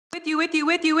With you, with you,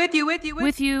 with you, with you, with you,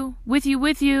 With you, with you,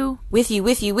 with you. With you,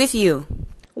 with you, with you.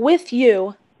 With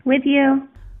you. With you.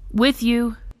 With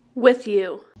you. With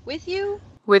you. With you.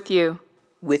 with you,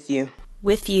 With you.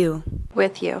 With you.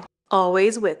 with you.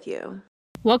 Always with you.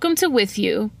 Welcome to With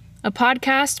You, a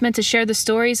podcast meant to share the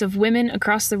stories of women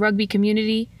across the rugby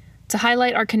community, to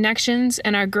highlight our connections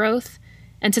and our growth,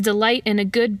 and to delight in a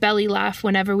good belly laugh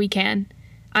whenever we can.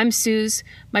 I'm Suze,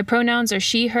 my pronouns are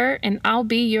she, her, and I'll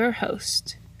be your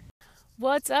host.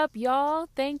 What's up, y'all?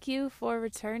 Thank you for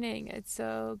returning. It's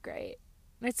so great.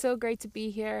 It's so great to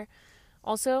be here.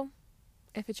 Also,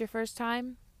 if it's your first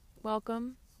time,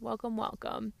 welcome, welcome,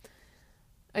 welcome.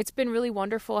 It's been really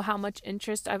wonderful how much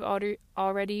interest I've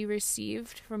already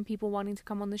received from people wanting to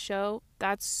come on the show.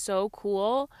 That's so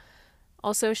cool.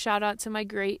 Also, shout out to my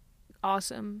great,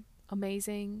 awesome,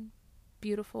 amazing,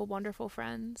 beautiful, wonderful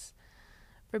friends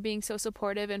for being so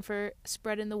supportive and for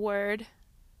spreading the word.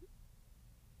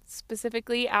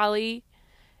 Specifically, Allie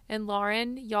and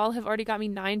Lauren. Y'all have already got me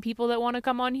 9 people that want to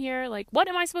come on here. Like, what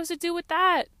am I supposed to do with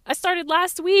that? I started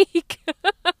last week.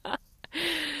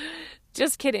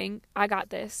 Just kidding. I got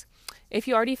this. If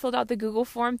you already filled out the Google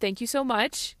form, thank you so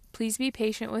much. Please be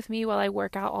patient with me while I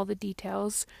work out all the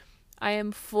details. I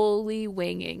am fully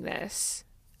winging this.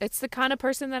 It's the kind of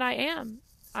person that I am.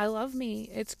 I love me.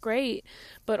 It's great.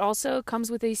 But also it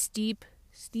comes with a steep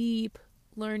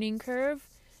learning curve,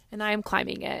 and I am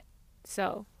climbing it.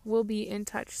 So we'll be in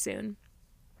touch soon.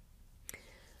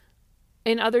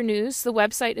 In other news, the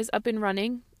website is up and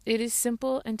running. It is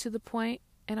simple and to the point,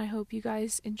 and I hope you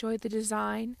guys enjoyed the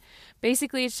design.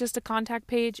 Basically, it's just a contact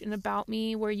page and about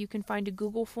me where you can find a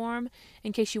Google form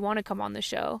in case you want to come on the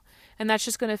show. And that's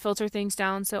just going to filter things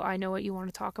down so I know what you want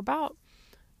to talk about.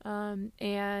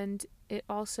 And it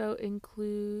also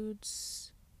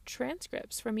includes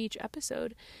transcripts from each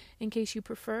episode in case you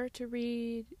prefer to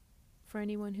read, for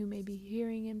anyone who may be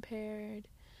hearing impaired,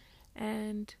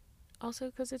 and also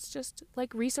because it's just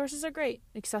like resources are great.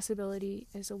 Accessibility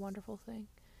is a wonderful thing. In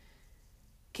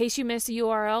case you missed the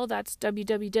URL, that's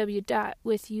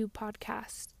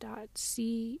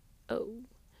www.withyoupodcast.co.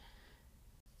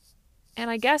 And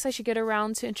I guess I should get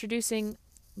around to introducing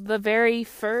the very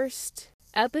first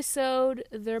episode,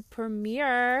 the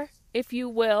premiere, if you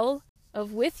will,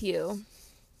 of With You.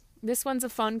 This one's a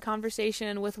fun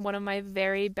conversation with one of my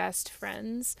very best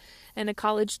friends and a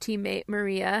college teammate,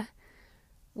 Maria.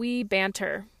 We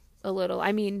banter a little.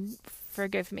 I mean,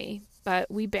 forgive me, but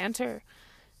we banter.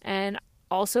 And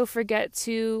also forget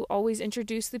to always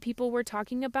introduce the people we're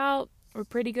talking about. We're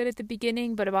pretty good at the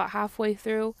beginning, but about halfway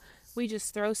through, we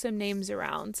just throw some names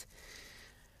around.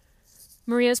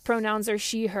 Maria's pronouns are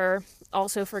she, her.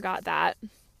 Also forgot that.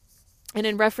 And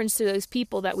in reference to those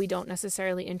people that we don't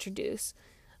necessarily introduce,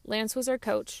 Lance was our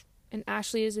coach, and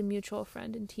Ashley is a mutual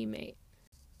friend and teammate.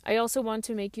 I also want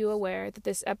to make you aware that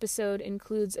this episode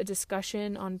includes a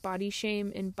discussion on body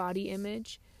shame and body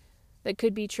image that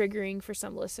could be triggering for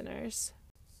some listeners.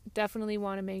 Definitely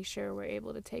want to make sure we're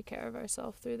able to take care of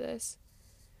ourselves through this.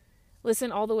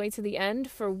 Listen all the way to the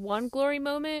end for one glory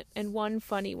moment and one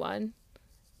funny one.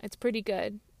 It's pretty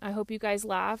good. I hope you guys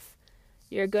laugh.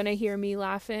 You're gonna hear me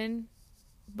laughing.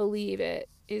 Believe it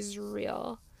is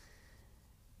real.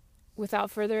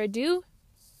 Without further ado,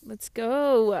 let's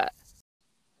go.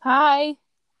 Hi.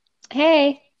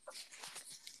 Hey.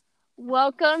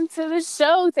 Welcome to the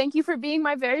show. Thank you for being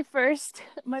my very first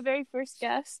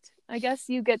guest. I guess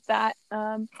you get that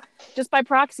just by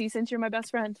proxy since you're my best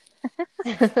friend.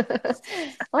 Well,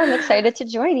 I'm excited to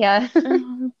join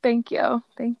you. Thank you.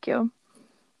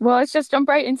 Well, let's just jump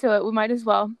right into it. We might as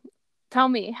well. Tell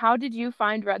me, how did you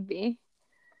find rugby?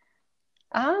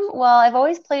 Well, I've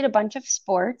always played a bunch of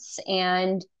sports,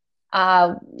 and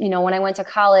when I went to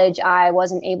college, I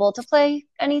wasn't able to play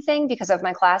anything because of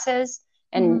my classes,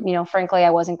 and frankly, I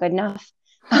wasn't good enough.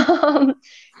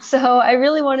 So I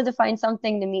really wanted to find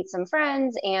something to meet some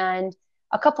friends, and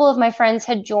a couple of my friends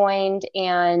had joined,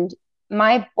 and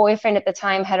my boyfriend at the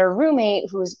time had a roommate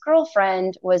whose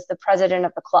girlfriend was the president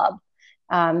of the club.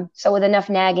 So with enough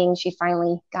nagging, she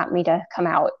finally got me to come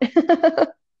out.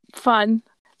 Fun.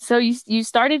 So you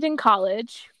started in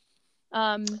college.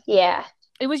 Yeah.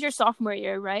 It was your sophomore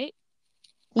year, right?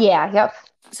 Yeah, yep.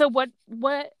 So what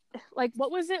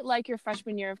was it like your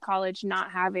freshman year of college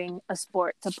not having a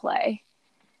sport to play?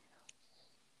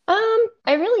 I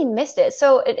really missed it.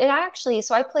 So I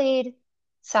played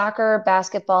soccer,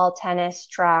 basketball, tennis,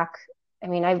 track. I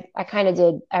mean, I kind of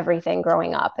did everything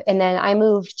growing up. And then I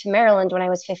moved to Maryland when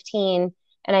I was 15,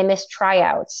 and I missed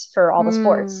tryouts for all the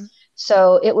sports.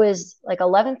 So it was like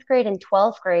 11th grade and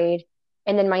 12th grade.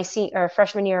 And then my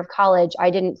freshman year of college, I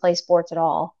didn't play sports at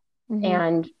all.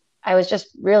 And I was just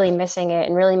really missing it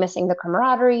and really missing the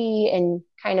camaraderie and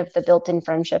kind of the built-in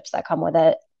friendships that come with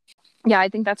it. Yeah, I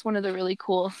think that's one of the really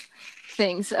cool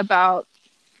things about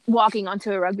walking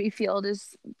onto a rugby field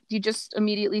is you just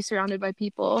immediately surrounded by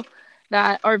people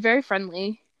that are very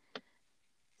friendly.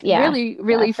 Yeah, Really,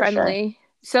 really for sure. friendly.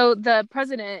 So the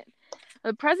president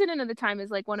of the time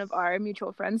is like one of our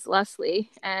mutual friends, Leslie,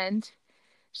 and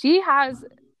she has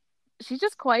she's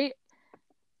just quite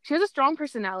she has a strong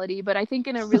personality, but I think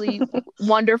in a really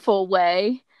wonderful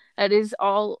way that is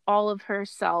all of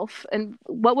herself. And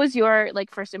what was your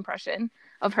like first impression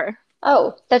of her?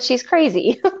 Oh, that she's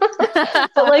crazy.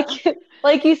 But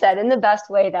like you said, in the best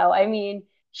way though. I mean,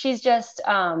 she's just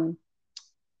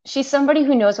she's somebody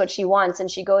who knows what she wants and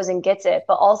she goes and gets it,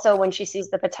 but also when she sees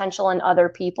the potential in other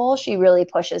people, she really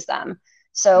pushes them.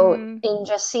 So Mm, in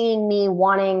just seeing me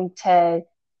wanting to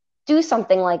do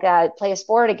something like that, play a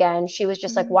sport again, she was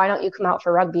just like, mm. why don't you come out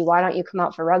for rugby? Why don't you come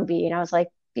out for rugby? And I was like,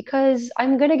 because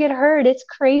I'm gonna get hurt. It's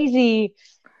crazy.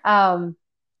 Um,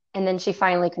 and then she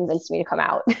finally convinced me to come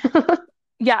out.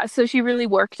 Yeah, so she really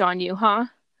worked on you, huh?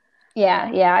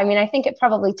 Yeah, yeah. I mean, I think it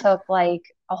probably took like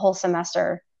a whole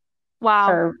semester Wow.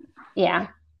 for, yeah.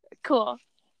 Cool.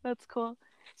 That's cool.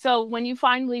 So when you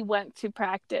finally went to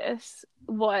practice,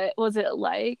 what was it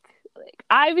like? Like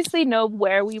I obviously know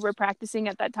where we were practicing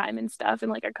at that time and stuff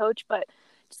and like our coach, but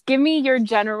just give me your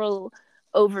general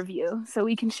overview so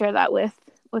we can share that with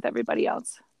everybody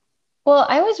else. Well,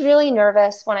 I was really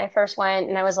nervous when I first went,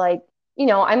 and I was like,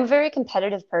 I'm a very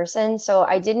competitive person, so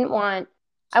I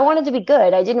wanted to be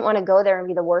good. I didn't want to go there and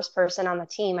be the worst person on the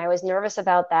team. I was nervous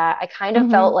about that. I kind of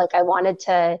Mm-hmm. felt like I wanted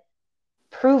to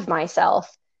prove myself.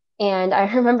 And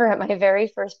I remember at my very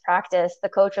first practice, the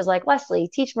coach was like, Leslie,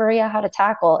 teach Maria how to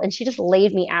tackle. And she just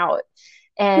laid me out.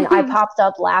 And I popped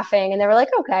up laughing, and they were like,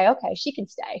 okay, okay, she can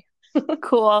stay.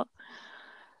 Cool.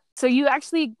 So you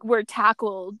actually were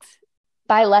tackled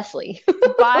Bye, Leslie.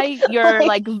 by your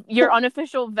Like, like your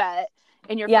unofficial vet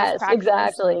in your first yes, practice.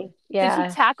 exactly. Did she Yeah.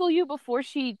 tackle you before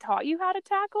she taught you how to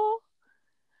tackle?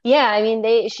 Yeah, I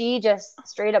mean she just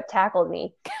straight up tackled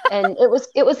me. And it was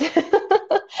I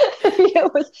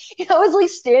was like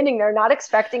standing there not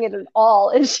expecting it at all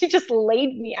and she just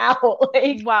laid me out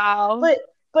like Wow. but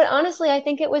but honestly I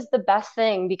think it was the best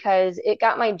thing because it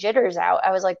got my jitters out.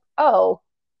 I was like, "Oh,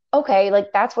 okay,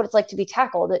 like that's what it's like to be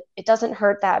tackled. It doesn't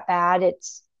hurt that bad.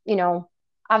 It's,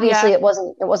 obviously Yeah, it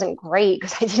wasn't great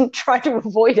because I didn't try to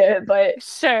avoid it, but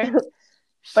sure.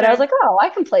 but I was Sure. like, "Oh, I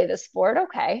can play this sport.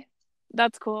 Okay."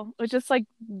 That's cool. It's just like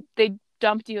they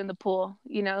dumped you in the pool,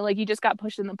 like you just got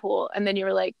pushed in the pool and then you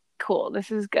were like, cool,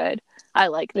 this is good. I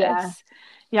like Yeah. this.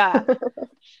 Yeah.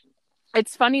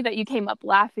 It's funny that you came up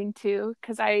laughing too,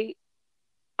 because I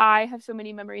have so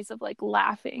many memories of like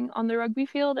laughing on the rugby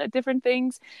field at different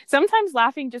things. Sometimes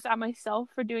laughing just at myself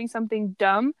for doing something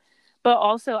dumb, but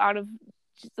also out of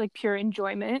just like pure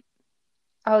enjoyment,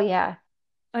 Oh yeah.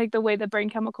 like the way the brain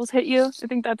chemicals hit you. I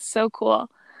think that's so cool.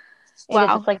 It is.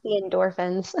 Wow. It's like the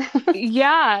endorphins.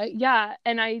 Yeah, yeah.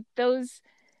 And those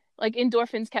like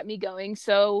endorphins kept me going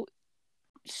so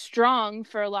strong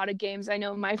for a lot of games. I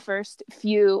know my first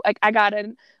few, like I got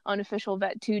an unofficial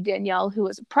vet too, Danielle, who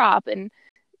was a prop, and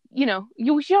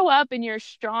you show up and you're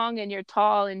strong and you're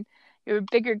tall and you're a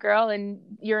bigger girl and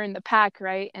you're in the pack,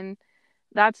 right? And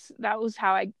that was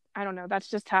how I don't know, that's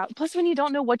just how. Plus, when you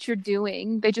don't know what you're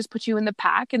doing, they just put you in the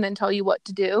pack and then tell you what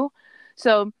to do.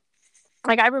 So,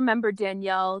 like I remember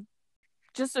Danielle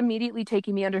just immediately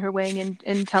taking me under her wing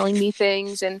and telling me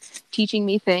things and teaching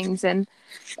me things, and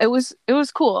it was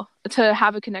cool to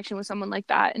have a connection with someone like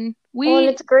that. And Well, and we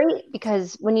it's great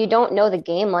because when you don't know the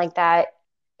game like that,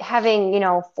 having,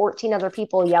 14 other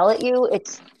people yell at you,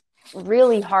 it's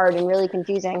really hard and really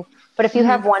confusing. But if you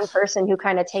have mhm, one person who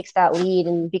kind of takes that lead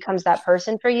and becomes that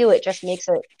person for you, it just makes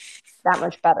it that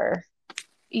much better.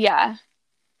 yeah,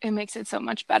 it makes it so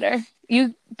much better.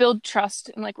 You build trust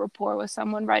and like rapport with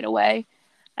someone right away,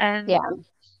 and Yeah.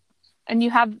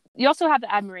 you also have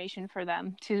the admiration for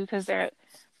them too, because they're,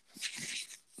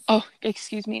 oh,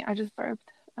 excuse me, I just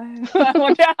burped.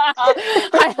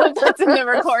 I hope that's in the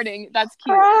recording. That's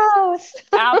cute. Gross.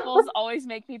 Apples always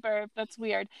make me burp. That's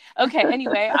weird. Okay,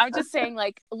 anyway, I'm just saying,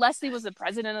 like, Leslie was the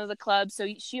president of the club, so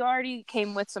she already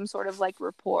came with some sort of like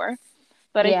rapport.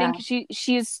 But I Yeah. think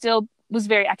she is still was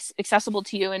very accessible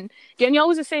to you, and Danielle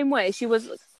was the same way. She was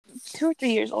like 2 or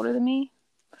 3 years older than me,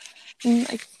 and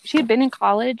like she had been in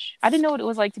college. I didn't know what it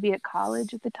was like to be at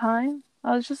college at the time.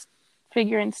 I was just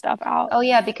figuring stuff out. Oh,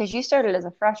 yeah, because you started as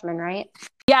a freshman, right?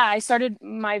 Yeah, I started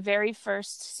my very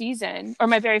first season, or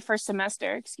my very first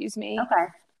semester, excuse me. Okay.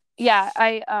 Yeah,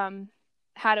 I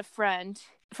had a friend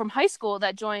from high school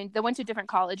that went to a different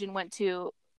college and went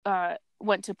to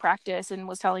went to practice and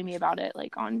was telling me about it,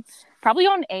 like probably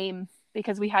on AIM,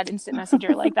 because we had instant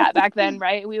messenger like that back then,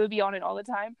 right? We would be on it all the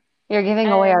time. You're giving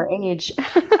away our age.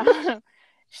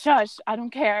 Shush, I don't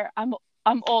care. I'm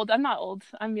old. I'm not old.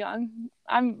 I'm young.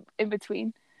 I'm in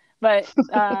between. But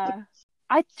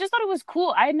I just thought it was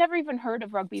cool. I had never even heard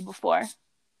of rugby before.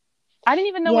 I didn't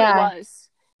even know what it was.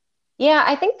 Yeah,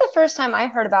 I think the first time I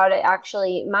heard about it,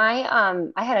 actually,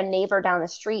 I had a neighbor down the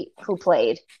street who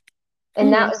played.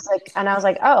 And that was like, and I was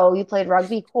like, oh, you played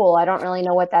rugby? Cool. I don't really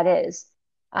know what that is.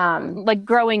 Like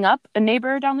growing up, a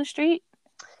neighbor down the street?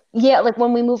 Yeah, like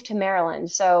when we moved to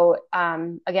Maryland. So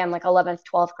again, like 11th,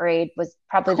 12th grade was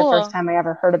probably the first time I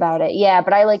ever heard about it. Yeah,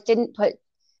 but I like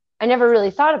I never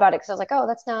really thought about it because I was like, oh,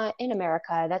 that's not in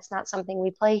America. That's not something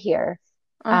we play here.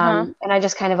 And I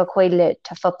just kind of equated it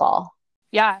to football.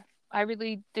 Yeah, I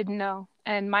really didn't know.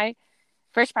 And my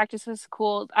first practice was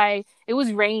cool. It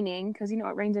was raining because, it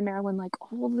rains in Maryland like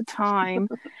all the time.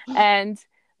 And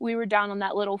we were down on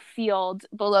that little field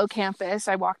below campus.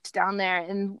 I walked down there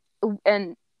and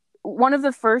one of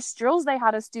the first drills they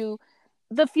had us do,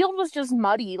 the field was just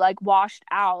muddy, like washed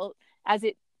out as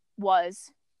it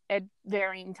was at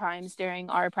varying times during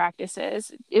our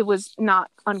practices. It was not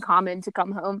uncommon to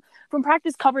come home from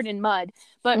practice covered in mud,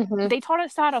 but they taught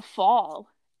us how to fall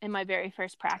in my very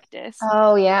first practice.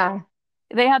 Oh, yeah.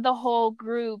 They had the whole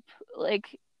group,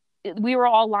 like we were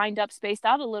all lined up, spaced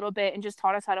out a little bit, and just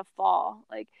taught us how to fall,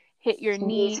 like hit your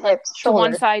knee hips, to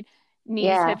one side,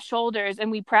 knees, hips, shoulders.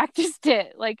 And we practiced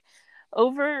it like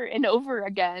over and over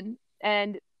again.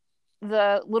 And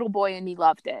the little boy in me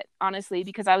loved it, honestly,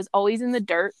 because I was always in the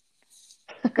dirt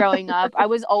growing up. I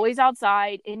was always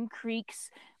outside in creeks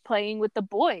playing with the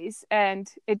boys.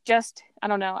 And it just, I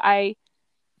don't know. I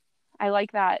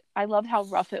like that. I loved how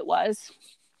rough it was.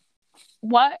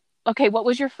 What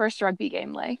was your first rugby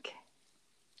game like?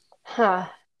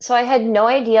 So I had no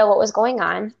idea what was going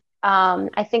on.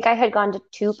 I think I had gone to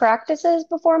 2 practices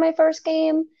before my first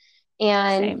game.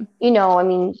 And, I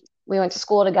mean, we went to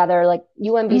school together, like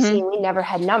UMBC, we never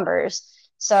had numbers.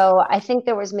 So I think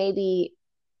there was maybe,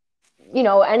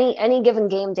 any given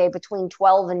game day between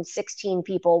 12 and 16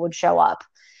 people would show up.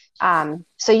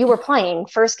 So you were playing.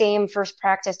 First game, first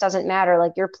practice, doesn't matter.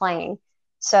 Like, you're playing.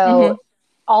 So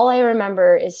all I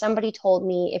remember is somebody told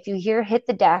me, if you hear hit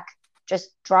the deck,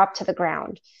 just drop to the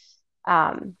ground.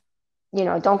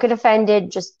 Don't get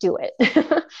offended, just do it.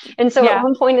 And so at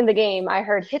one point in the game, I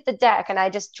heard hit the deck and I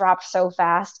just dropped so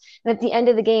fast. And at the end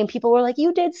of the game, people were like,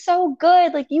 you did so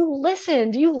good. Like, you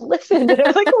listened. And I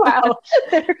was like, wow,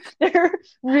 they're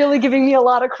really giving me a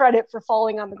lot of credit for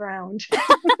falling on the ground.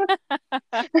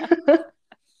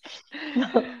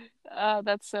 Oh,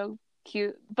 that's so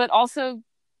cute. But also,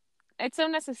 it's so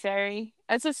necessary.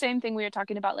 It's the same thing we were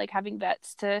talking about, like having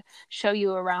vets to show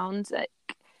you around. Like,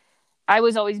 I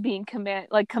was always being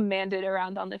commanded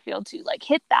around on the field to like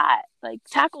hit that, like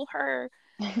tackle her.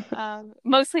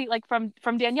 Mostly like from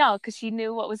Danielle, because she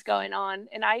knew what was going on,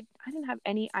 and I didn't have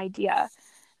any idea.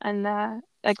 And I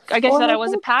guess I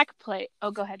was a pack play.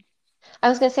 Oh, go ahead. I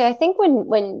was gonna say, I think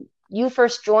when you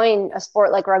first join a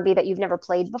sport like rugby that you've never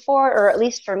played before, or at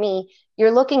least for me,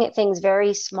 you're looking at things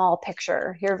very small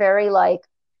picture. You're very like,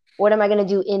 what am I going to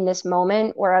do in this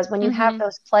moment? Whereas when you have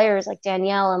those players like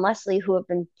Danielle and Leslie who have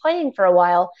been playing for a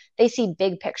while, they see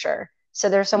big picture. So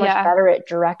they're so much better at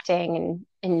directing.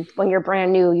 And when you're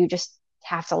brand new, you just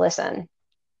have to listen.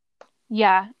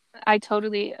 Yeah, I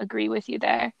totally agree with you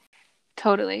there.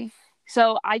 Totally.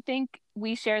 So I think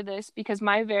we share this because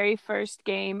my very first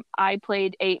game, I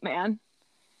played 8-man.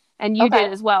 And you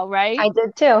did as well, right? I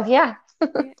did too, yeah.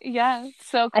 Yeah,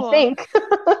 so cool. I think.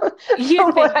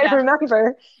 You think I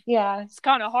remember. Yeah. It's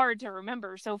kind of hard to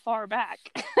remember so far back.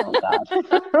 Oh,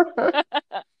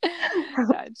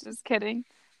 God. Just kidding.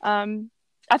 I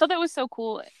thought that was so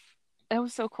cool. It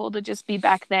was so cool to just be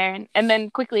back there. And then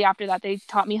quickly after that, they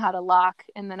taught me how to lock.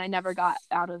 And then I never got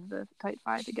out of the tight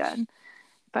 5 again.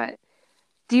 But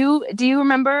do you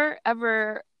remember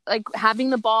ever like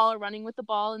having the ball or running with the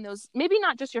ball in those, maybe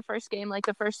not just your first game, like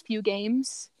the first few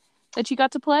games that you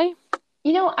got to play?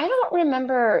 I don't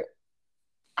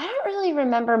really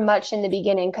remember much in the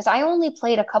beginning because I only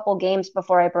played a couple games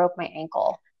before I broke my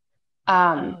ankle.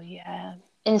 Oh yeah.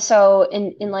 And so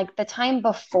in like the time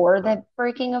before the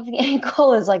breaking of the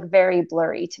ankle is like very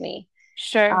blurry to me.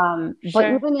 Sure.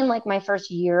 But even in like my first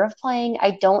year of playing,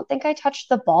 I don't think I touched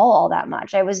the ball all that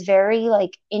much. I was very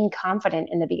like inconfident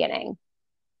in the beginning.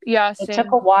 Yeah, same. It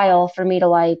took a while for me to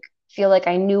like feel like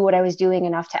I knew what I was doing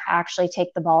enough to actually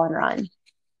take the ball and run.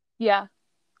 Yeah,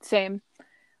 same.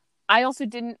 I also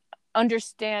didn't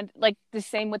understand, like the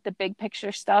same with the big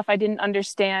picture stuff. I didn't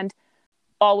understand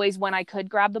always when I could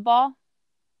grab the ball.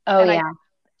 Oh, And yeah.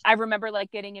 I remember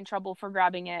like getting in trouble for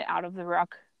grabbing it out of the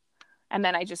ruck, and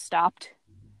then I just stopped.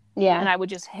 Yeah. And I would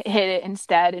just hit it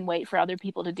instead and wait for other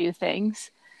people to do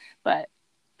things. But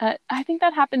I think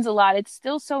that happens a lot. It's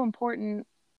still so important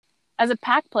as a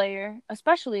pack player,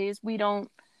 especially as we don't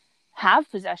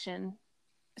have possession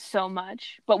so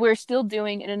much, but we're still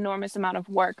doing an enormous amount of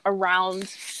work around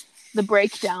the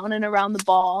breakdown and around the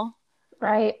ball.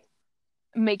 Right.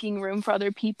 Making room for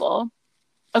other people.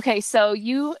 Okay, so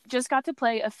you just got to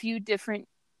play a few different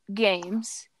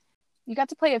games. You got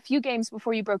to play a few games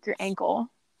before you broke your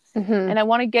ankle. Mm-hmm. And I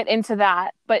want to get into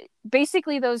that. But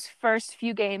basically those first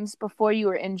few games before you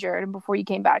were injured and before you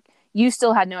came back, you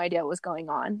still had no idea what was going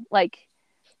on. Like,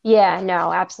 Yeah,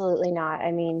 no, absolutely not.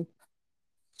 I mean,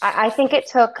 I think it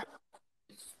took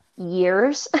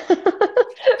years for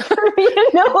me to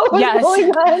know what was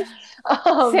going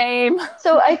on. Same.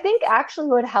 So I think actually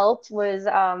what helped was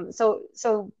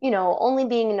so only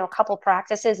being in a couple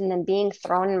practices and then being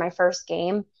thrown in my first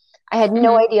game, I had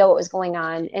no idea what was going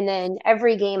on. And then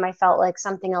every game I felt like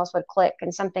something else would click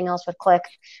and something else would click.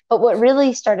 But what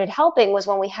really started helping was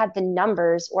when we had the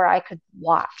numbers where I could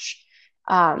watch.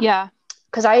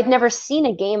 Because I had never seen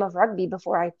a game of rugby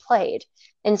before I played.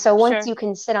 And so once you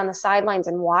can sit on the sidelines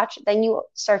and watch, then you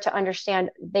start to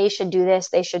understand they should do this,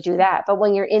 they should do that. But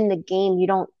when you're in the game, you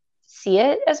don't see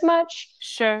it as much.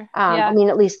 I mean,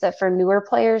 at least that for newer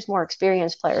players, more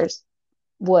experienced players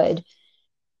would.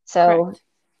 So, Correct.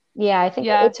 Yeah, I think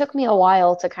it took me a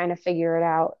while to kind of figure it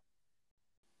out.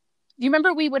 Do you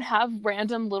remember we would have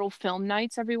random little film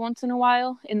nights every once in a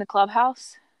while in the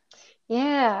clubhouse?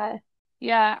 Yeah.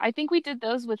 Yeah, I think we did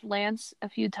those with Lance a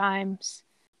few times.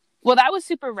 Well, that was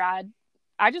super rad.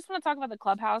 I just want to talk about the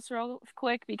clubhouse real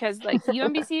quick because, like,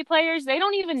 UMBC players, they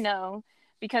don't even know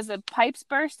because the pipes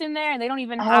burst in there and they don't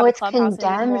even have a clubhouse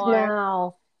anymore.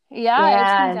 Now. Yeah,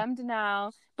 it's condemned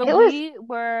now. But we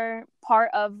were part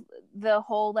of the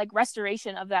whole, like,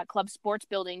 restoration of that club sports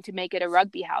building to make it a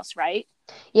rugby house, right?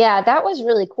 Yeah, that was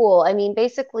really cool. I mean,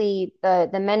 basically, the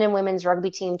men and women's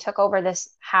rugby team took over this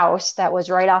house that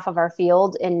was right off of our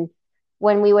field. And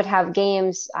when we would have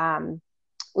games,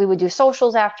 we would do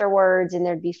socials afterwards and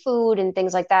there'd be food and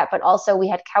things like that. But also we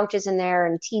had couches in there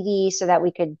and TV so that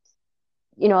we could,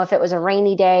 if it was a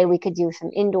rainy day, we could do some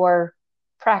indoor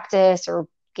practice or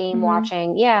game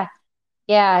watching. Yeah.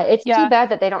 It's too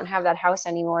bad that they don't have that house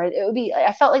anymore.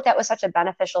 I felt like that was such a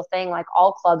beneficial thing. Like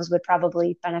all clubs would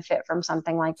probably benefit from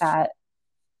something like that.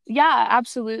 Yeah,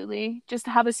 absolutely. Just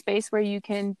to have a space where you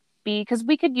can be, because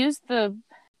we could use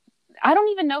I don't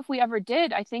even know if we ever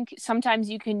did. I think sometimes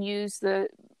you can use the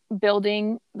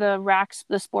building, the racks,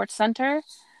 the sports center.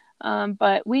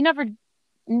 But I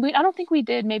don't think we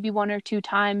did, maybe one or two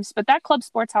times, but that club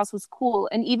sports house was cool.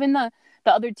 And even the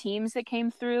other teams that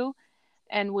came through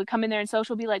and would come in there and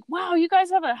social be like, wow, you guys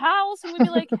have a house? And we'd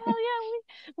be like, hell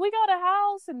yeah, we got a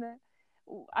house. And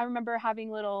I remember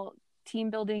having little team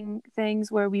building things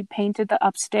where we painted the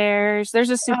upstairs. There's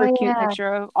a super cute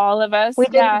picture of all of us.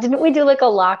 Didn't we do like a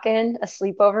lock-in, a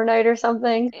sleepover night or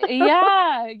something?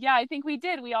 Yeah, I think we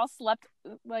did. We all slept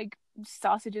like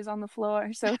sausages on the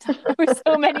floor. So there were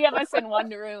so many of us in one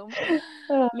room. It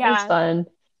was fun.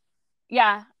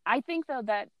 Yeah, I think though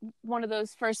that one of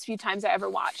those first few times I ever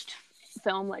watched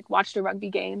a rugby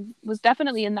game was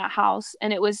definitely in that house,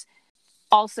 and it was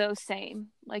also same,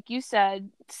 like you said,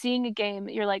 seeing a game,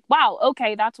 you're like, wow,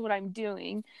 okay, that's what I'm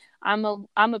doing. I'm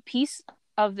a piece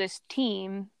of this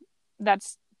team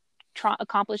that's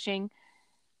accomplishing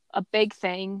a big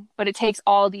thing, but it takes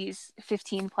all these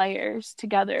 15 players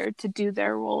together to do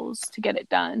their roles to get it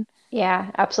done.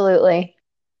 Yeah, absolutely.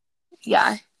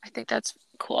 Yeah, I think that's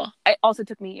cool. It also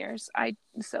took me years. I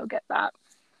so get that.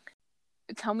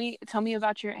 Tell me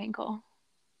about your ankle.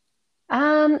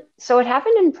 So it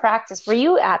happened in practice. Were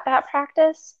you at that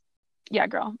practice? Yeah,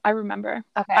 girl. I remember.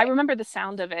 Okay. I remember the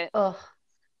sound of it. Ugh.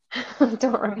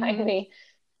 Don't remind me.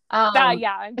 I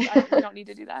don't need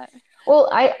to do that. Well,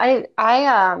 I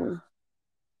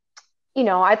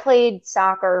played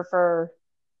soccer for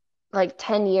like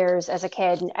 10 years as a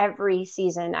kid, and every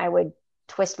season I would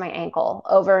twist my ankle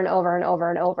over and over and over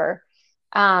and over.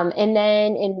 And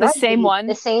then in the rugby, same one,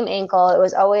 the same ankle, it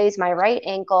was always my right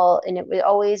ankle, and it would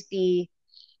always be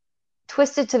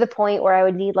twisted to the point where I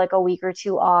would need like a week or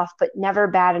two off, but never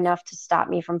bad enough to stop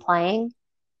me from playing.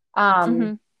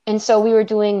 And so we were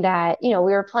doing that, we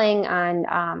were playing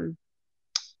on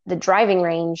the driving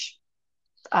range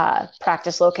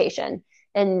practice location,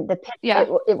 and the pitch,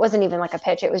 it wasn't even like a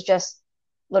pitch. It was just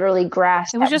literally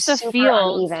grass. It was just a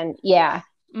field. Uneven. Yeah.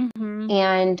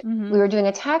 And we were doing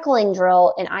a tackling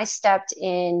drill, and I stepped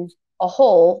in a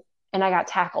hole and I got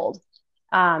tackled.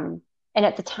 And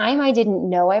at the time, I didn't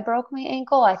know I broke my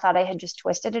ankle. I thought I had just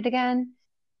twisted it again.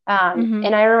 Mm-hmm.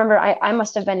 And I remember I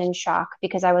must have been in shock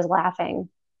because I was laughing.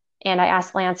 And I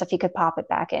asked Lance if he could pop it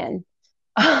back in.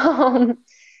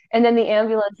 And then the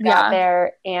ambulance got Yeah.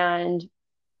 there. And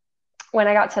when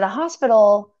I got to the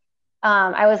hospital,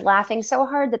 I was laughing so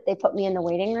hard that they put me in the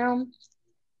waiting room.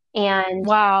 And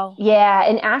Wow. yeah,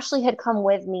 and Ashley had come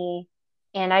with me.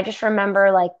 And I just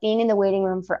remember like being in the waiting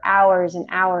room for hours and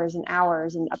hours and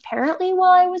hours. And apparently,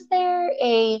 while I was there,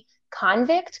 a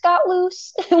convict got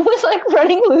loose and was like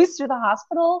running loose through the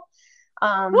hospital.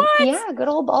 What? Yeah, good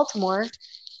old Baltimore.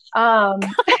 Um,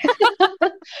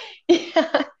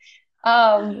 yeah.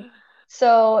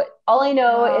 So all I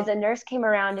know Wow. is a nurse came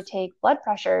around to take blood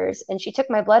pressures and she took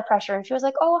my blood pressure and she was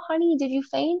like, "Oh, honey, did you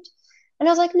faint?" And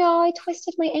I was like, "No, I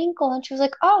twisted my ankle." And she was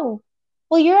like, "Oh,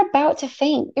 well, you're about to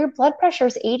faint. Your blood pressure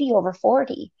is 80 over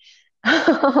 40."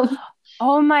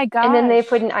 Oh my And then they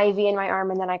put gosh. an IV in my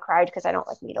arm and then I cried because I don't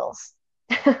like needles.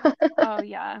 Oh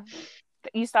yeah.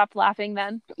 You stopped laughing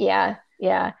then? Yeah,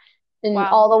 yeah. And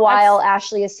Wow. all the while, That's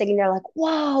Ashley is sitting there like,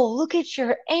 "Whoa, look at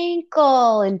your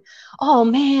ankle." And oh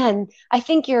man, I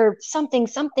think your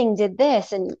something did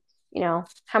this. And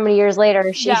how many years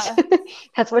later she's yeah.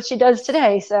 that's what she does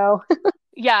today. So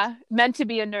Yeah, meant to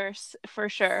be a nurse for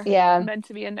sure. yeah, Meant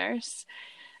to be a nurse.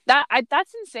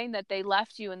 That's insane that they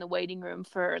left you in the waiting room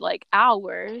for like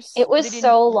hours. it was They didn't.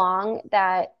 so long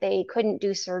that they couldn't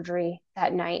do surgery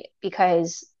that night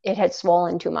because it had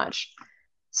swollen too much.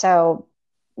 So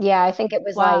yeah, I think it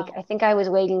was like, Wow. I think I was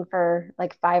waiting for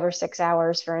like 5 or 6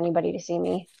 hours for anybody to see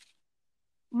me.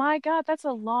 My God, that's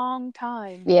a long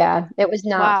time. Yeah, it was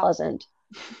not Wow. pleasant.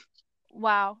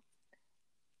 Wow.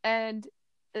 And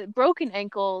broken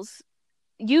ankles,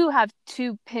 you have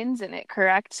two pins in it,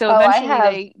 correct? So Oh, I eventually have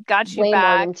they got you way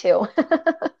more than back. two.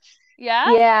 Yeah?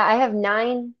 Yeah, I have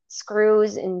 9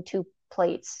 screws and 2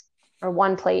 plates or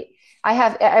 1 plate.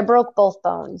 I broke both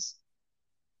bones.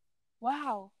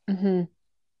 Wow. Hmm.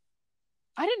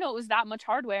 I didn't know it was that much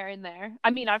hardware in there.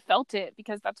 I mean, I felt it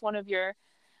because that's one of your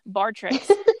bar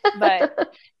tricks. But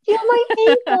Feel my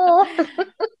ankle.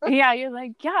 yeah, you're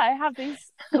like, yeah, I have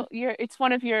these. It's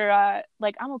one of your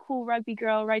like, I'm a cool rugby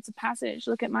girl, rites of passage.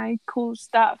 Look at my cool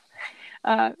stuff.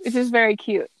 It's just very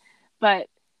cute. But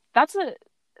that's a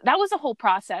that was a whole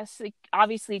process. Like,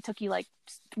 obviously, it took you like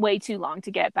way too long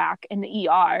to get back in the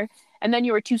ER, and then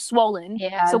you were too swollen.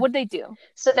 So Yeah. what'd they do?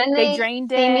 So then They they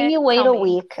drained they made it. me wait Tell a me.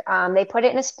 week. They put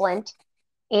it in a splint,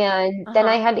 and Uh then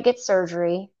I huh. had to get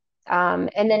surgery. And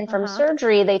then Uh from huh.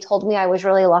 surgery, they told me I was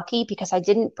really lucky because I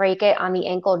didn't break it on the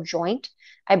ankle joint.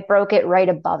 I broke it right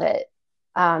above it.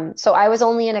 So I was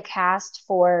only in a cast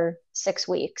for 6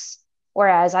 weeks,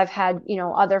 whereas I've had,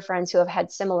 other friends who have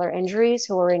had similar injuries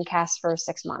who were in casts for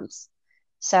 6 months.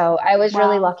 So I was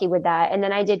really Wow. lucky with that. And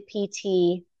then I did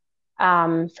PT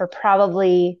for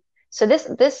probably, so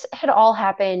this had all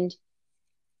happened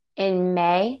in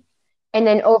May. And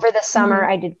then over the summer, Mm-hmm.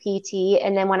 I did PT.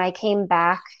 And then when I came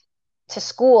back to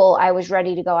school, I was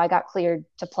ready to go. I got cleared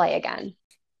to play again.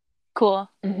 Cool.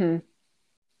 Hmm.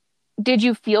 Did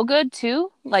you feel good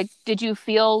too? Like, did you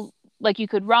feel like you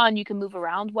could run, you could move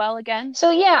around well again?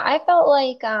 So yeah, I felt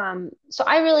like so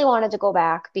I really wanted to go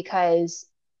back because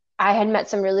I had met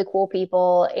some really cool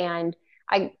people and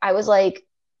I was like,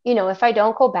 if I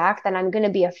don't go back, then I'm going to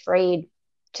be afraid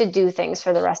to do things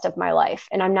for the rest of my life.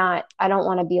 And I don't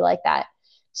want to be like that.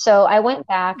 So I went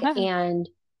back and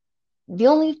the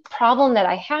only problem that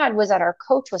I had was that our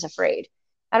coach was afraid.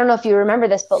 I don't know if you remember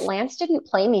this, but Lance didn't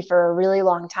play me for a really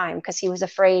long time because he was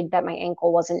afraid that my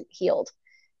ankle wasn't healed.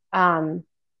 Um,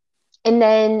 and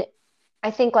then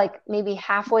I think like maybe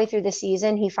halfway through the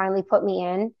season, he finally put me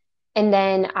in. And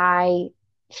then I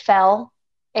fell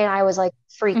and I was like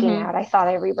freaking Mm-hmm. out. I thought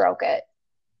I rebroke it.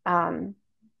 Um,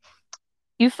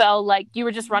 You felt like you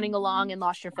were just running along and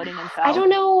lost your footing and I fell. don't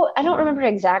know. I don't remember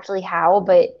exactly how,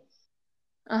 but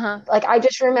Uh-huh. like I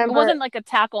just It remember wasn't like a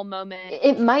tackle moment.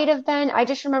 it might have been. I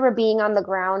just remember being on the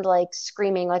ground, like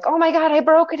screaming, like, "Oh my God, I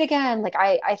broke it again." Like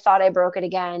I thought I broke it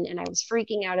again and I was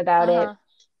freaking out about it.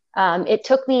 Uh-huh. It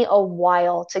took me a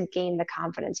while to gain the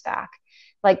confidence back.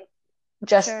 Like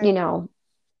just, Sure.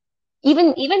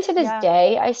 even to this Yeah.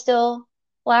 day, I still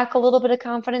lack a little bit of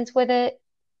confidence with it.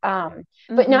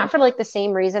 But Mm-hmm. not for like the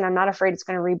same reason. I'm not afraid it's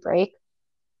going to re-break,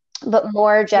 but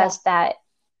more Yeah. just that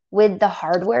with the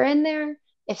hardware in there,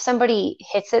 if somebody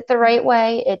hits it the right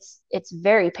way, it's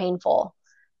very painful.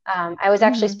 I was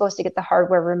actually Mm-hmm. supposed to get the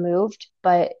hardware removed,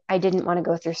 but I didn't want to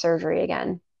go through surgery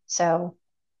again. So,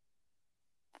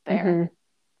 Fair. mhm.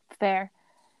 Fair.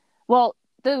 Well,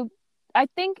 the I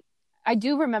think I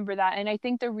do remember that, and I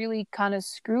think the really kind of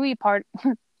screwy part,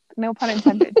 no pun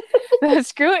intended,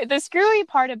 the screwy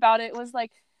part about it was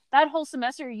like that whole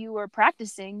semester you were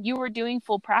practicing, you were doing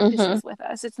full practices with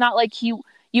us. It's not like you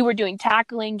were doing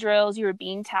tackling drills, you were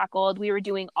being tackled, we were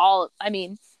doing all. I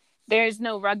mean, there was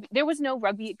no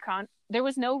rugby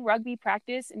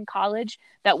practice in college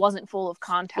that wasn't full of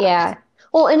contact. Yeah.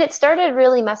 Well, and it started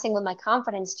really messing with my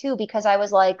confidence too, because I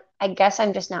was like, I guess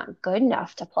I'm just not good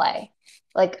enough to play.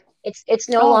 Like it's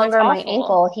no That's longer my awful.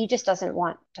 ankle. He just doesn't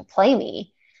want to play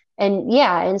me. And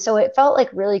yeah, and so it felt like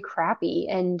really crappy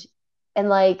and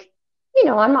like,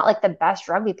 I'm not like the best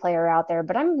rugby player out there,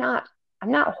 but I'm not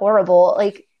horrible.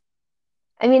 Like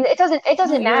I mean, it doesn't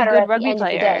You're a matter good at the rugby end of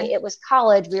the player. day. It was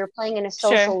college. We were playing in a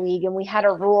Sure. social league, and we had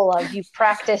a rule of you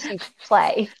practice, you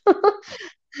play.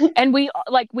 And we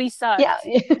sucked. Yeah,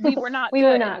 We were not we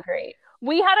good. were not great.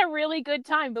 We had a really good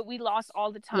time, but we lost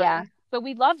all the time. Yeah. But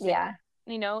we loved it. Yeah,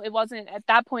 It wasn't, at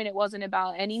that point, it wasn't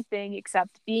about anything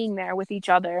except being there with each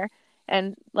other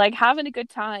and like having a good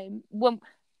time.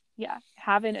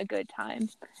 Having a good time.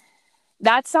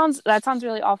 That sounds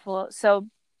really awful. So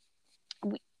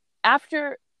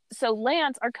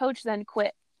Lance, our coach, then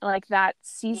quit like that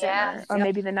season Yeah. or Yep.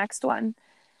 maybe the next one.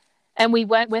 And we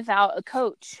went without a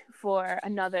coach for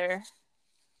another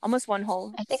almost one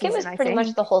whole I think season, it was pretty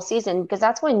much the whole season because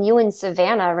that's when you and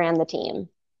Savannah ran the team.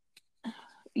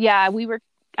 Yeah,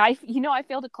 I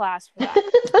failed a class for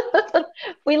that.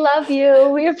 We love you.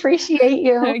 We appreciate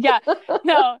you. Yeah.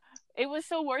 No, it was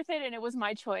so worth it, and it was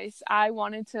my choice. I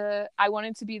wanted to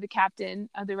be the captain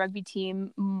of the rugby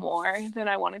team more than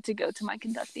I wanted to go to my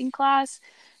conducting class.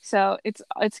 So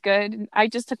it's good. I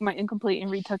just took my incomplete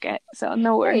and retook it. So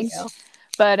no There you worries. go.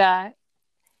 But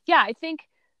yeah, I think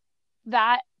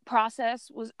that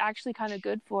process was actually kind of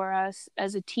good for us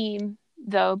as a team,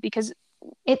 though, because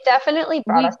It definitely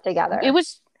brought us together. it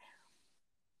was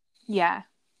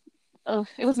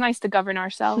nice to govern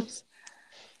ourselves.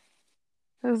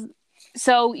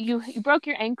 So you broke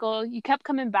your ankle, you kept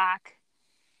coming back,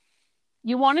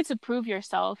 you wanted to prove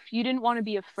yourself, you didn't want to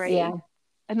be afraid. Yeah.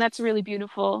 And that's a really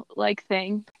beautiful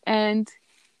thing. And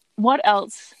what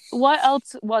else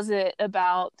was it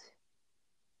about?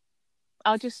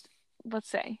 Let's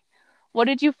say, what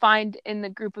did you find in the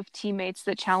group of teammates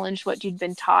that challenged what you'd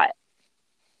been taught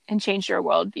and changed your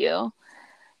worldview?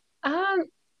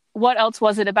 What else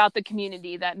was it about the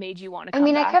community that made you want to come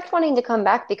back? I kept wanting to come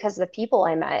back because of the people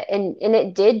I met, and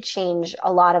it did change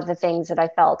a lot of the things that I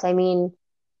felt. I mean,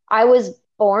 I was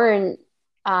born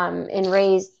and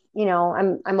raised,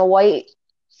 I'm a white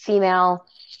female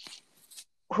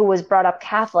who was brought up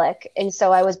Catholic, and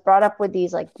so I was brought up with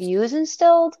these like views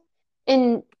instilled,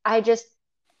 and I just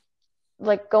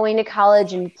like going to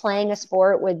college and playing a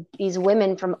sport with these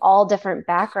women from all different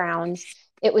backgrounds.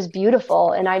 It was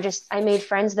beautiful. And I made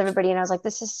friends with everybody, and I was like,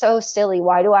 this is so silly.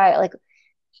 Why do I like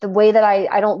the way that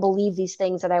I don't believe these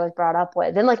things that I was brought up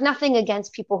with? And like nothing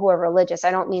against people who are religious.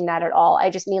 I don't mean that at all. I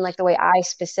just mean like the way I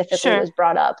specifically was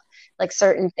brought up, like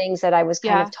certain things that I was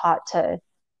kind of taught to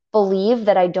believe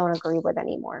that I don't agree with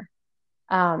anymore.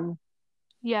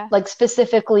 Like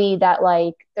specifically that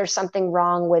like there's something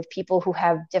wrong with people who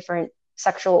have different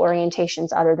sexual orientations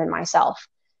other than myself.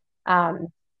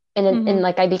 And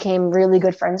like I became really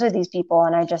good friends with these people,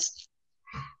 and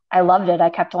I loved it. I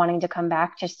kept wanting to come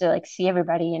back just to like see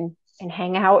everybody and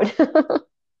hang out.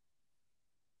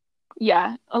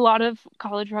 Yeah, a lot of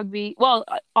college rugby, well,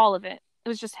 all of it. It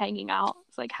was just hanging out.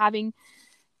 It's like having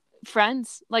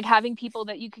friends, like having people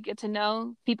that you could get to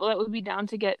know, people that would be down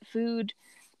to get food,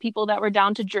 people that were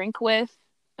down to drink with,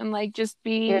 and like just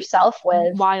be yourself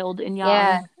with, wild and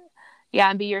young. Yeah,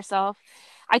 and be yourself.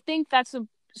 I think that's a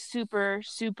super,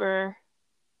 super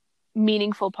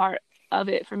meaningful part of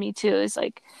it for me too, is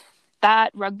like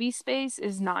that rugby space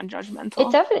is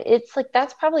non-judgmental. It's like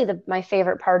that's probably my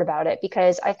favorite part about it,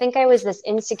 because I think I was this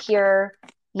insecure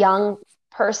young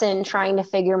person trying to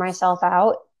figure myself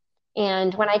out,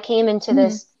 and when I came into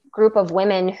this group of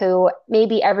women who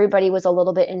maybe everybody was a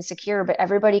little bit insecure, but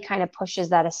everybody kind of pushes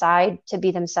that aside to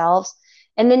be themselves.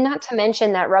 And then not to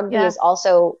mention that rugby is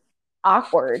also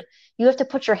awkward. You have to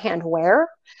put your hand where?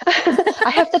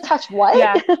 I have to touch what?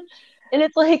 Yeah. And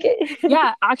it's like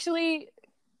actually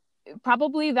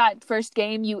probably that first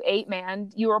game you ate,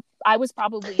 man, I was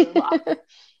probably your luck.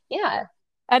 Yeah.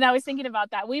 And I was thinking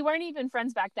about that. We weren't even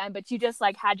friends back then, but you just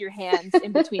like had your hands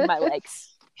in between my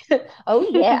legs. Oh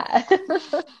yeah.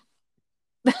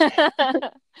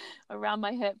 Around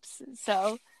my hips.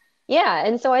 So yeah.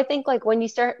 And so I think like when you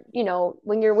start,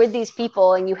 when you're with these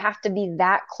people and you have to be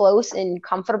that close and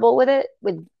comfortable with it,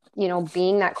 with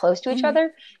being that close to each Mhm.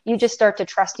 other, you just start to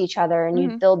trust each other and you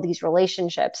Mhm. build these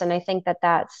relationships. And I think that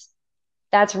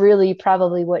that's really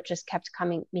probably what just kept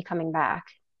coming back.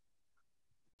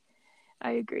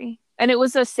 I agree. And it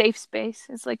was a safe space.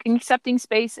 It's like an accepting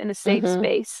space and a safe Hmm.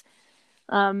 space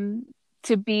um,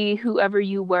 to be whoever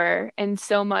you were. And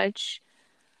so much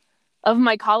of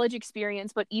my college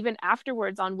experience, but even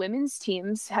afterwards on women's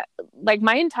teams, like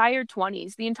my entire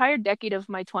 20s, the entire decade of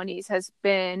my 20s has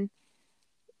been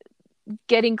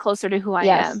getting closer to who I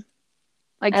Yes, am,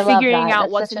 like I love figuring that. out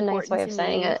That's what's such a nice way important of to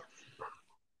saying me. it.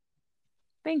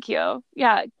 Thank you.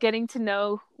 Yeah, getting to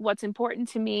know what's important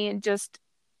to me and just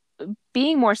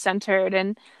being more centered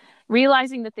and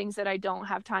realizing the things that I don't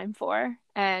have time for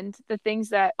and the things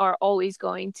that are always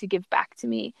going to give back to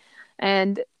me.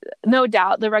 And no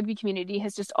doubt the rugby community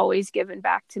has just always given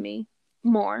back to me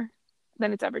more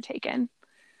than it's ever taken.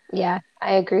 Yeah,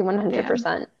 I agree Damn.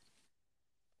 100%.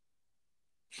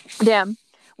 Damn.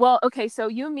 Well, okay, so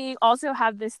you and me also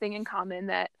have this thing in common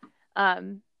that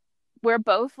um we're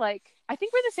both like I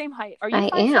think we're the same height. Are you I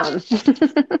 5'7"?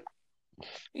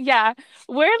 am. Yeah,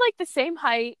 we're like the same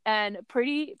height and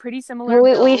pretty similar Well,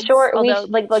 builds, we although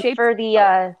like shaped. for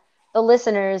Oh, the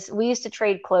listeners, we used to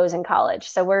trade clothes in college.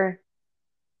 So we're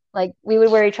like we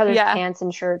would wear each other's yeah. pants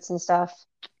and shirts and stuff.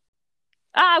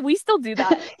 We still do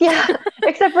that. Yeah,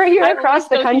 except for here I always across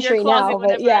the go through your country closet now,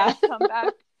 but whenever yeah. I come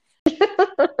back.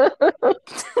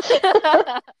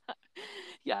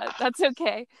 Yeah, that's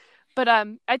okay. But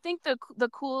I think the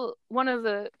cool one of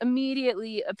the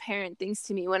immediately apparent things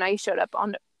to me when I showed up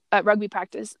on at rugby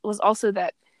practice was also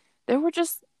that there were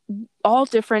just all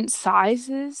different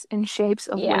sizes and shapes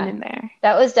of Yeah, women there.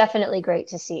 that was definitely great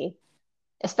to see,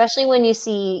 especially when you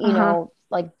see, Uh-huh.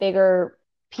 like bigger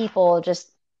people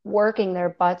just working their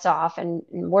butts off and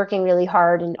working really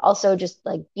hard and also just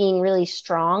like being really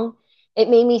strong. It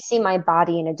made me see my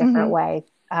body in a different Mhm. way.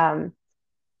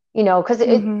 Because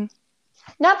Mhm.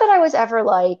 not that I was ever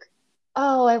like,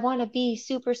 oh, I want to be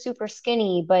super, super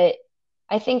skinny, but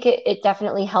I think it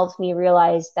definitely helped me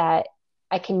realize that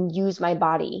I can use my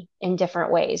body in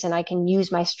different ways and I can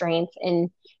use my strength.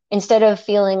 And instead of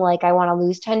feeling like I want to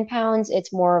lose 10 pounds,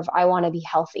 it's more of I want to be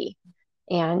healthy.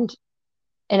 And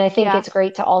and I think Yeah. it's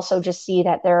great to also just see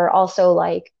that there are also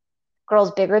like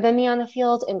girls bigger than me on the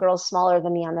field and girls smaller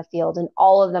than me on the field. And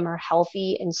all of them are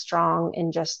healthy and strong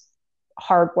and just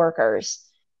hard workers.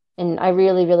 And I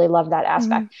really, really love that Mhm.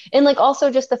 aspect. And like also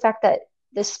just the fact that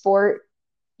this sport,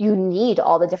 you need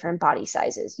all the different body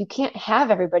sizes. You can't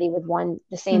have everybody with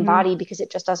the same Mhm. body because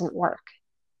it just doesn't work.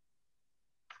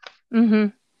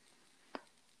 Mhm.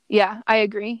 Yeah, I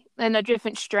agree. And the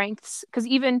different strengths, because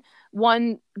even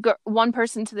one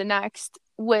person to the next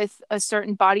with a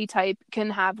certain body type can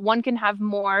have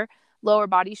more lower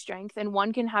body strength, and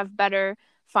one can have better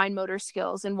fine motor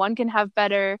skills, and one can have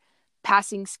better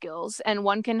passing skills, and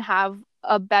one can have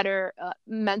a better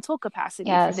mental capacity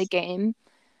for the Yes. game.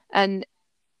 And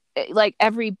like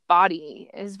every body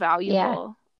is Yeah.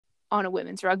 valuable on a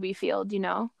women's rugby field, you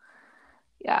know?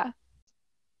 Yeah.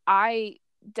 I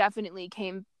definitely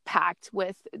came packed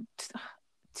with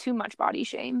too much body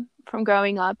shame from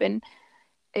growing up, and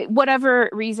whatever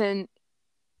reason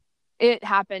it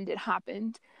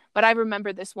happened. But I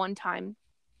remember this one time,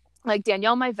 like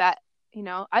Danielle, my vet,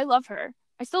 I love her.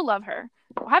 I still love her.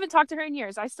 I haven't talked to her in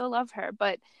years. I still love her,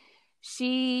 but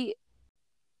she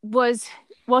was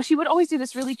well, she would always do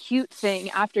this really cute thing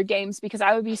after games because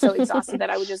I would be so exhausted that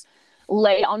I would just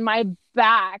lay on my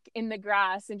back in the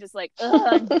grass and just like, ugh,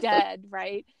 I'm dead,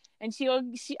 right? And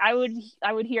I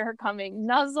would hear her coming,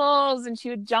 nuzzles, and she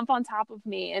would jump on top of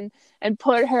me and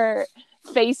put her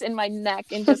face in my neck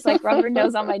and just like rub her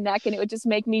nose on my neck, and it would just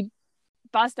make me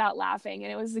bust out laughing,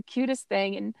 and it was the cutest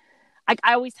thing. And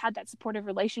I always had that supportive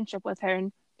relationship with her,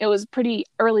 and it was pretty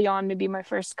early on, maybe my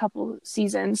first couple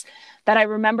seasons, that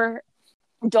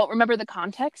don't remember the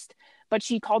context, but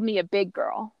she called me a big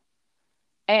girl,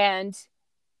 and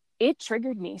it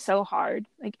triggered me so hard.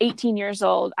 Like 18 years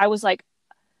old, I was like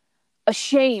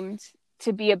ashamed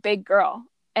to be a big girl,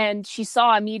 and she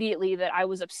saw immediately that I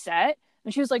was upset,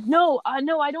 and she was like, no, I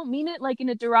don't mean it like in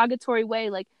a derogatory way,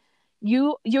 like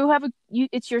you have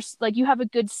it's your, like, you have a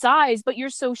good size, but you're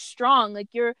so strong, like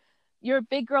you're a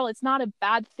big girl, it's not a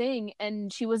bad thing.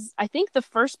 And she was, I think, the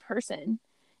first person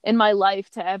in my life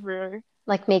to ever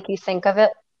Like make you think of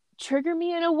it trigger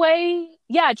me in a way.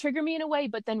 Yeah, trigger me in a way,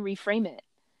 but then reframe it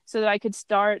so that I could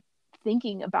start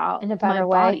thinking about in a my better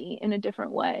way. body in a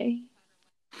different way.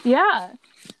 Yeah.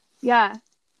 Yeah.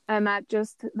 I'm at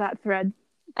just that thread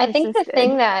I think the thing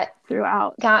persisted that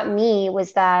throughout. got me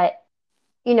was that,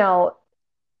 you know,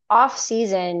 off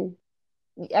season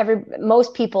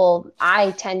most people,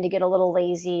 I tend to get a little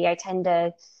lazy. I tend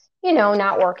to,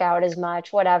 not work out as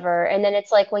much, whatever. And then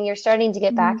it's like when you're starting to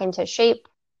get Mm-hmm. back into shape,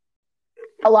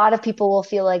 a lot of people will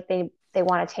feel like they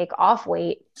want to take off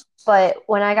weight. But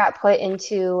when I got put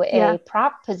into Yeah. a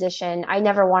prop position, I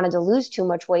never wanted to lose too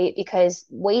much weight because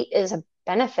weight is a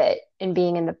benefit in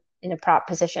being in a prop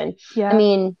position. Yeah. I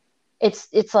mean, it's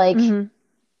like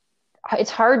Mm-hmm.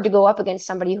 it's hard to go up against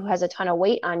somebody who has a ton of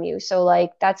weight on you. So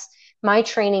like that's my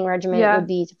training regimen Yeah. would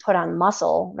be to put on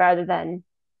muscle rather than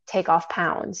take off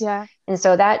pounds. Yeah. And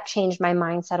so that changed my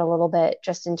mindset a little bit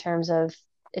just in terms of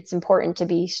it's important to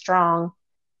be strong.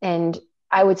 And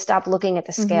I would stop looking at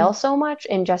the scale so much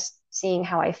and just seeing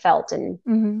how I felt.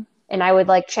 Mm-hmm. And I would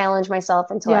like challenge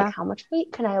myself into Yeah. like, how much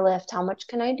weight can I lift? How much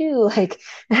can I do? Like,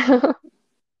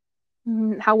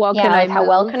 Mm-hmm. How well yeah, can like I how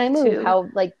well move can I move? too? How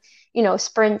like,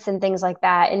 sprints and things like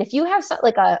that. And if you have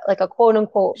like a quote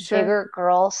unquote Sure. bigger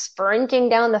girl sprinting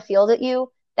down the field at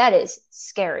you, that is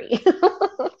scary.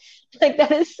 Like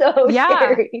that is so Yeah.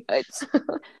 scary. It's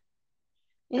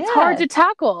Yeah. hard to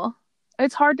tackle.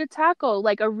 It's hard to tackle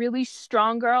like a really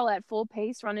strong girl at full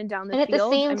pace running down the And at the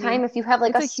field. same time, if you have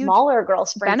like it's a a huge smaller girl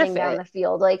sprinting down benefit. the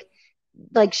field, like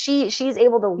she's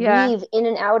able to Yeah. weave in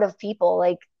and out of people.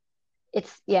 Like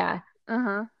it's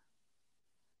Uh-huh.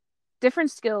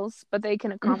 Different skills, but they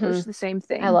can accomplish the same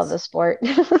things. I love the sport.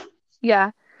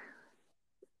 Yeah.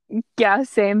 Yeah,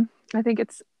 same. I think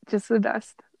it's just the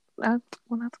best. Well,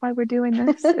 that's why we're doing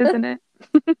this, isn't it?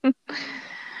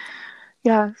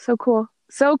 Yeah, so cool.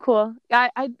 So cool.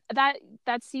 That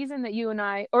season that you and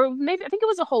I, or maybe I think it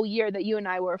was a whole year that you and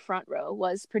I were front row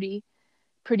was pretty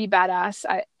badass.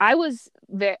 I was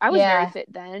very Yeah.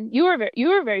 fit then. You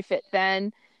were very fit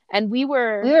then, and we We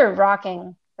were were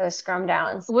rocking those scrum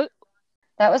downs.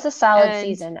 That was a solid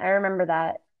season. I remember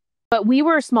that. But we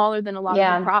were smaller than a lot of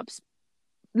Yeah. the props.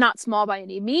 Not small by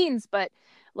any means, but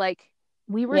like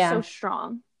we were so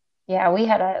strong. Yeah, we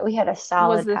had a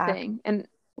solid Was the pack. thing, and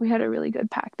we had a really good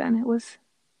pack then. It was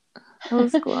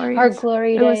glorious. Our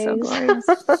glory days. It was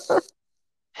so glorious.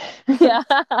 Yeah.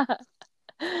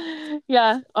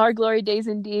 Yeah, our glory days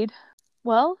indeed.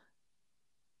 Well,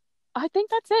 I think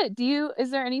that's it.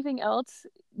 Is there anything else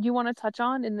you want to touch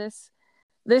on in this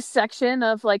section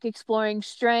of like exploring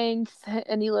strength?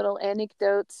 Any little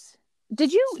anecdotes?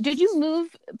 Did you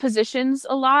move positions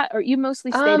a lot, or you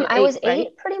mostly stayed at I was right?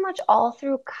 8 pretty much all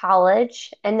through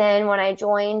college, and then when I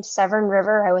joined Severn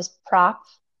River, I was prop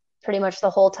pretty much the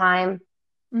whole time.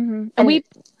 Mm-hmm. And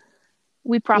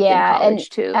we propped in college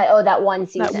too. That one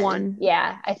season. That one.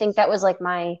 Yeah, I think that was like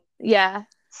my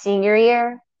senior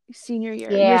year. Yeah.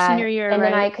 Your senior year, and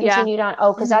then I continued on.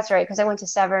 Oh, because that's right. Because I went to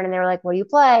Severn, and they were like, "What do you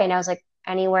play?" And I was like,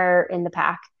 "Anywhere in the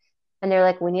pack." And they're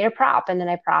like, "We need a prop," and then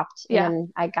I propped, and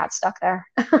then I got stuck there.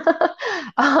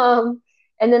 And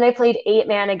then I played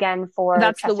 8-man again for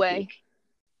That's Chesapeake. the way.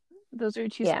 Those are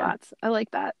 2 spots. I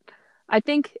like that. I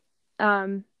think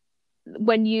when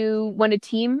a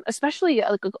team, especially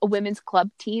like a women's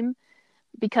club team,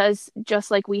 because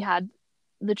just like we had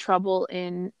the trouble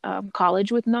in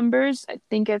college with numbers, I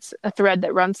think it's a thread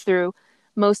that runs through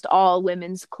most all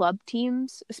women's club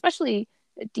teams, especially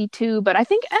D2, but I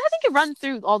think it runs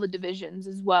through all the divisions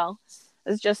as well.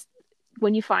 It's just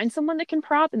when you find someone that can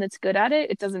prop and that's good at it,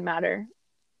 it doesn't matter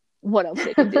what else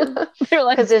they can do. They're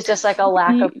like, because there's just like a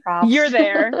lack of props. You're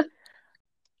there.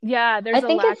 Yeah, there's a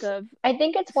lack of. I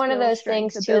think it's one of skill, those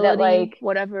strength, things too that like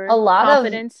whatever a lot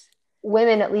confidence. of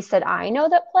women, at least that I know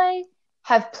that play,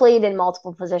 have played in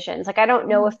multiple positions. Like I don't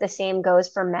know if the same goes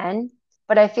for men,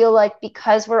 but I feel like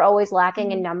because we're always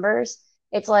lacking in numbers,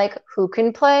 it's like who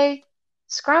can play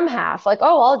scrum half? Like,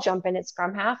 oh, I'll jump in at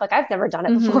scrum half. Like I've never done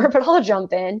it before, but I'll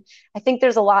jump in. I think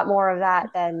there's a lot more of that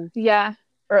than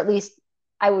or at least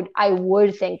I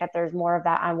would think that there's more of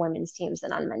that on women's teams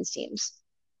than on men's teams.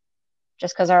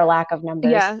 Just because our lack of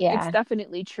numbers. Yeah, it's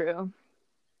definitely true.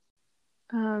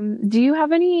 Do you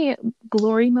have any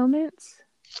glory moments?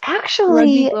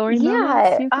 Actually, glory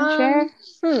moments you can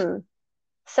share?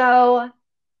 So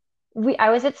I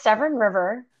was at Severn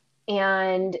River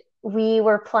and we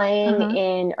were playing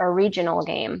in a regional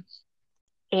game.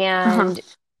 And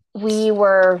we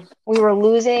were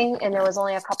losing and there was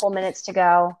only a couple minutes to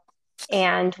go.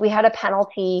 And we had a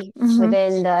penalty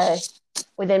within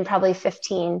probably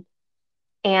 15.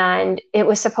 And it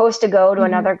was supposed to go to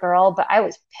another girl, but I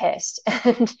was pissed.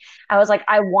 And I was like,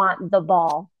 I want the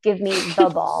ball. Give me the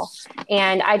ball.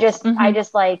 And I just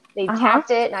like, they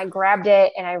tapped it and I grabbed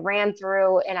it and I ran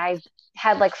through and I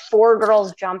had like 4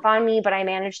 girls jump on me, but I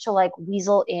managed to like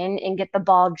weasel in and get the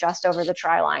ball just over the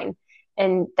try line.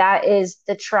 And that is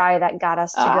the try that got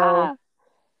us to go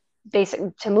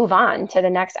to move on to the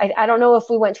next. I don't know if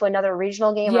we went to another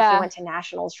regional game or if we Yeah. went to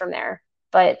nationals from there,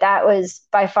 but that was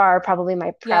by far probably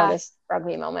my proudest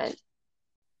rugby moment.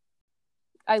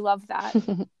 I love that.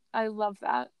 I love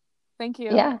that. Thank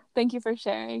you. Yeah. Thank you for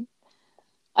sharing.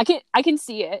 I can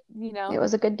see it, you know. It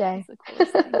was a good day. It's the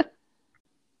coolest thing.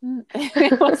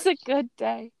 It was a good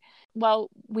day. Well,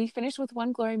 we finished with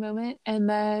one glory moment, and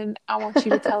then I want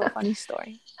you to tell a funny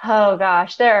story. Oh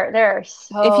gosh, there are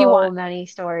so If you want. many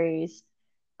stories.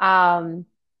 I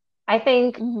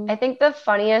think the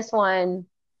funniest one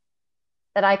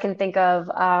that I can think of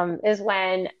is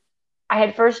when I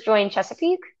had first joined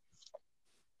Chesapeake,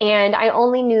 and I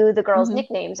only knew the girls'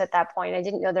 nicknames at that point. I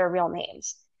didn't know their real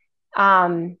names.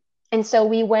 And so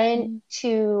we went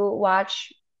to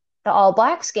watch the All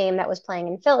Blacks game that was playing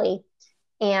in Philly,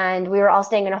 and we were all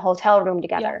staying in a hotel room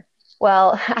together. Yeah.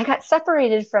 Well, I got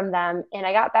separated from them, and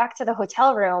I got back to the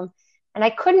hotel room, and I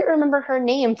couldn't remember her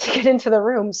name to get into the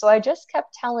room. So I just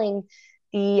kept telling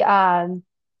the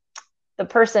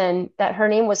person that her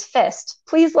name was Fist.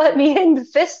 Please let me into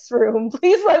Fist's room.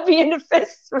 Please let me into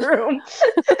Fist's room.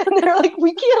 And they're like,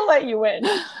 we can't let you in.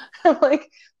 I'm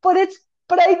like,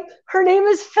 her name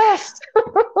is Fist.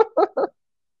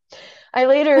 I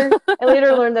later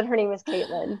learned that her name is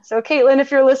Caitlin. So Caitlin,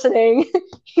 if you're listening,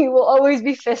 you will always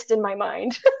be Fist in my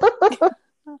mind.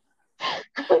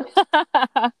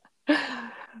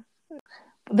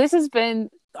 This has been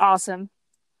awesome.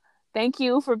 Thank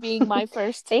you for being my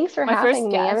first. Thanks for having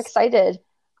me. I'm excited.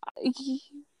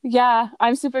 Yeah,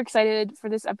 I'm super excited for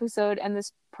this episode and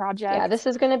this project. Yeah, this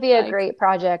is going to be a great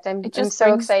project. I'm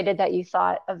so excited that you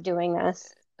thought of doing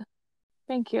this.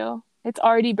 Thank you. It's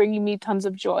already bringing me tons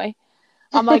of joy.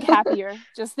 I'm like happier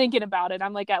just thinking about it.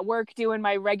 I'm like at work doing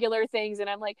my regular things, and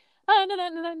I'm like,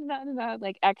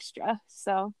 like extra.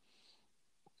 So,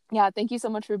 yeah, thank you so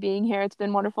much for being here. It's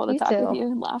been wonderful to talk with you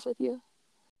and laugh with you.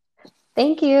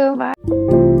 Thank you. Bye.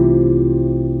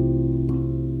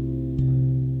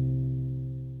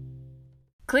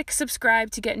 Click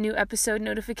subscribe to get new episode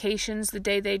notifications the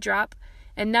day they drop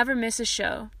and never miss a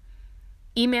show.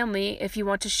 Email me if you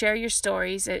want to share your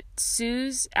stories at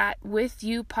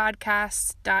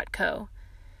sus@withyoupodcasts.co.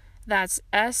 That's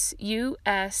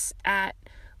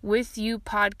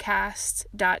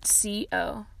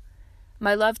sus@withyoupodcasts.co.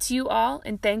 My love to you all,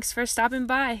 and thanks for stopping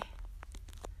by.